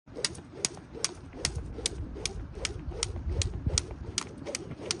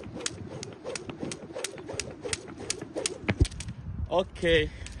Okay,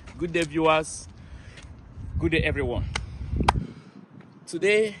 good day viewers, good day everyone.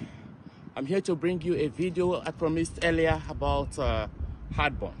 Today I'm here to bring you a video I promised earlier about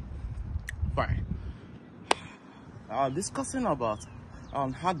heartburn. Fine. Discussing about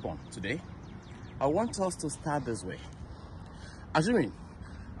heartburn today, I want us to start this way. Assuming,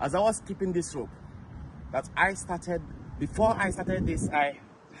 as I was keeping this rope, that before I started this, I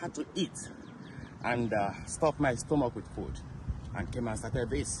had to eat and stuff my stomach with food and came and started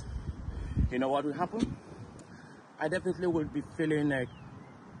this. You know what will happen? I definitely will be feeling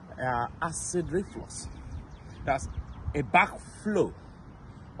acid reflux. That's a backflow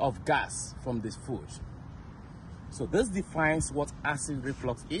of gas from this food. So this defines what acid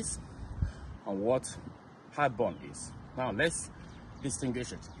reflux is and what heartburn is. Now let's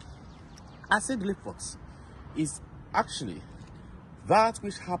distinguish it. Acid reflux is actually that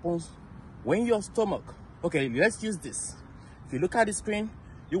which happens when your stomach, okay, let's use this. If you look at the screen,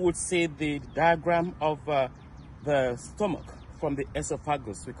 you would see the diagram of the stomach from the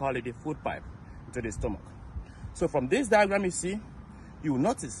esophagus. We call it the food pipe to the stomach. So from this diagram you see, you will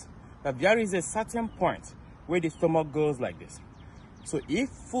notice that there is a certain point where the stomach goes like this. So if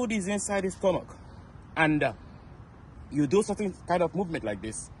food is inside the stomach and you do certain kind of movement like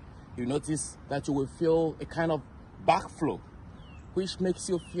this, you notice that you will feel a kind of backflow, which makes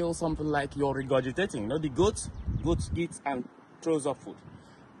you feel something like you're regurgitating. You know, the goat eats and throws up food,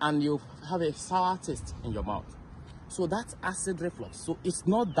 and you have a sour taste in your mouth. So that's acid reflux. So it's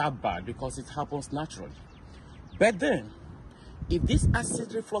not that bad because it happens naturally. But then, if this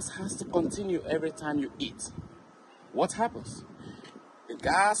acid reflux has to continue every time you eat, what happens? The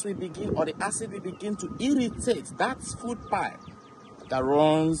gas will begin, or the acid will begin to irritate that food pipe that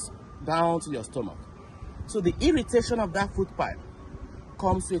runs down to your stomach. So the irritation of that food pipe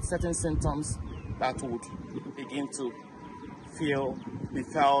comes with certain symptoms that would begin to be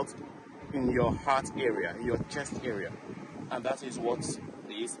felt in your heart area, in your chest area, and that is what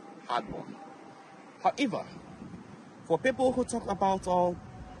is heartburn. However, for people who talk about or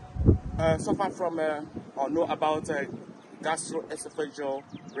suffer from or know about gastroesophageal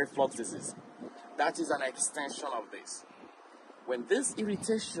reflux disease, that is an extension of this. When this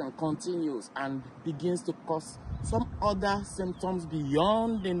irritation continues and begins to cause some other symptoms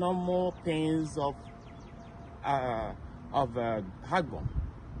beyond the normal pains of heartburn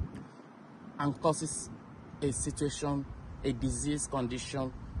and causes a situation, a disease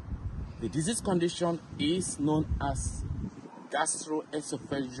condition. The disease condition is known as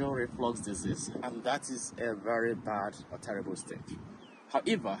gastroesophageal reflux disease, and that is a very bad or terrible state.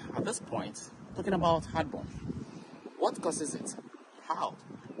 However, at this point, talking about heartburn, what causes it? How?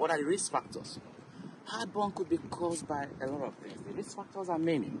 What are the risk factors? Heartburn could be caused by a lot of things. The risk factors are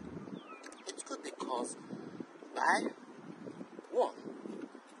many. It could be caused by one.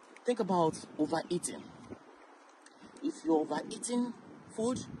 Think about overeating. If you're overeating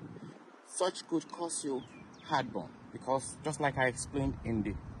food, such could cause you heartburn, because just like I explained in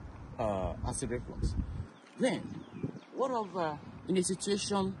the acid reflux. Then, what of in a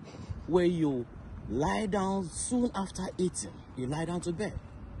situation where you lie down soon after eating, you lie down to bed,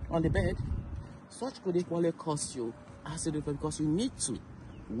 on the bed, such could equally cause you acid reflux, because you need to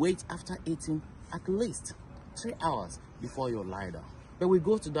wait after eating at least 3 hours before you lie down. But we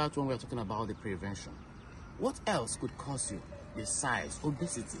go to that when we're talking about the prevention. What else could cause you? Besides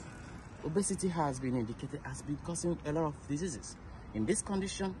obesity. Obesity has been indicated as being causing a lot of diseases. In this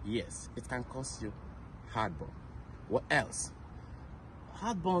condition, yes, it can cause you heartburn. What else?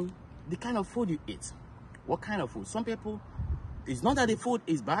 Heartburn, the kind of food you eat. What kind of food? Some people, it's not that the food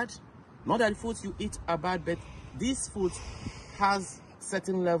is bad, not that the foods you eat are bad, but this food has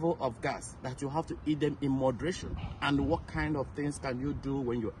certain level of gas that you have to eat them in moderation. And what kind of things can you do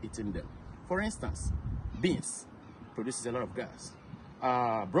when you're eating them? For instance, beans produces a lot of gas,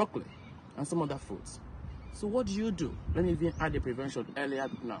 broccoli, and some other foods. So what do you do? Let me even add the prevention earlier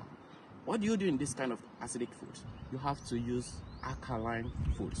now. What do you do in this kind of acidic food? You have to use alkaline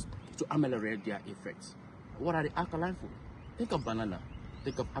foods to ameliorate their effects. What are the alkaline foods? Think of banana,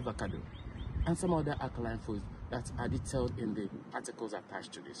 think of avocado, and some other alkaline foods that are detailed in the articles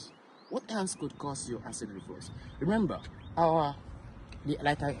attached to this. What else could cause you acid reflux? Remember,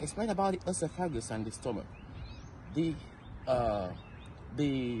 like I explained about the esophagus and the stomach, the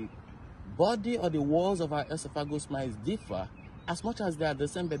body or the walls of our esophagus might differ as much as they are the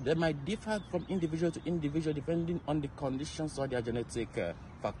same, but they might differ from individual to individual depending on the conditions or their genetic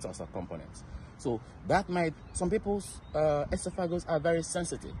factors or components. So that might, some people's esophagus are very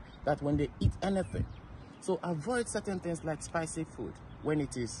sensitive, that when they eat anything, so avoid certain things like spicy food when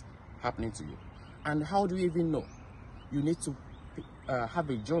it is happening to you. And how do you even know? You need to have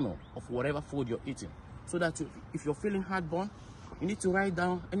a journal of whatever food you're eating, so that if you're feeling heartburn, you need to write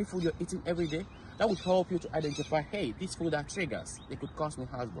down any food you're eating every day. That would help you to identify, hey, this food are triggers, they could cause me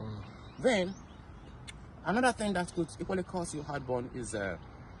heartburn. Then another thing that could equally cause you heartburn is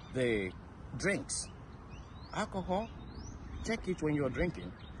the drinks. Alcohol, check it when you're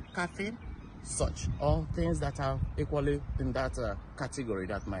drinking. Caffeine, such, all things that are equally in that category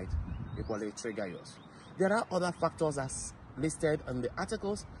that might equally trigger yours. There are other factors as listed in the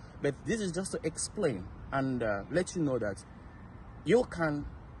articles, but this is just to explain and let you know that you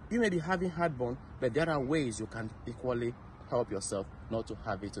may be having heartburn, but there are ways you can equally help yourself not to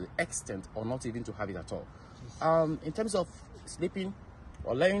have it to the extent, or not even to have it at all. In terms of sleeping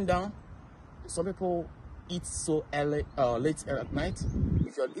or laying down, some people eat so early, late at night.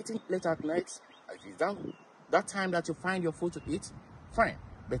 If you're eating late at night, if it's that time that you find your food to eat, fine,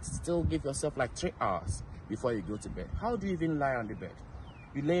 but still give yourself like 3 hours before you go to bed. How do you even lie on the bed?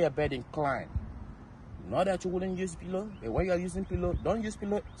 You lay your bed inclined. Not that you wouldn't use pillow, but when you're using pillow, don't use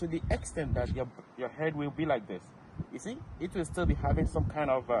pillow to the extent that your head will be like this. You see, it will still be having some kind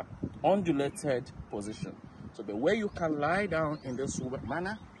of undulated position. So the way you can lie down in this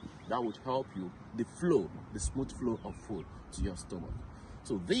manner, that would help you the smooth flow of food to your stomach.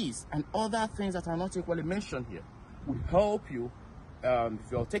 So these and other things that are not equally mentioned here will help you.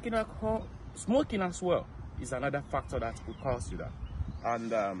 If you're taking alcohol, smoking as well is another factor that could cause you that.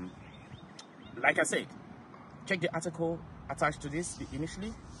 And like I said, check the article attached to this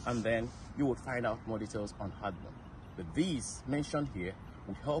initially, and then you will find out more details on heartburn. But these mentioned here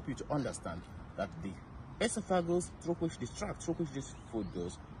will help you to understand that the esophagus through which this tract, through which this food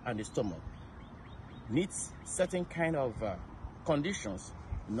goes, and the stomach needs certain kind of conditions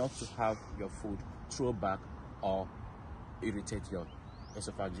not to have your food throw back or irritate your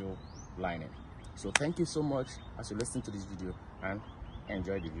esophageal lining. So thank you so much as you listen to this video, and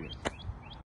enjoy the video.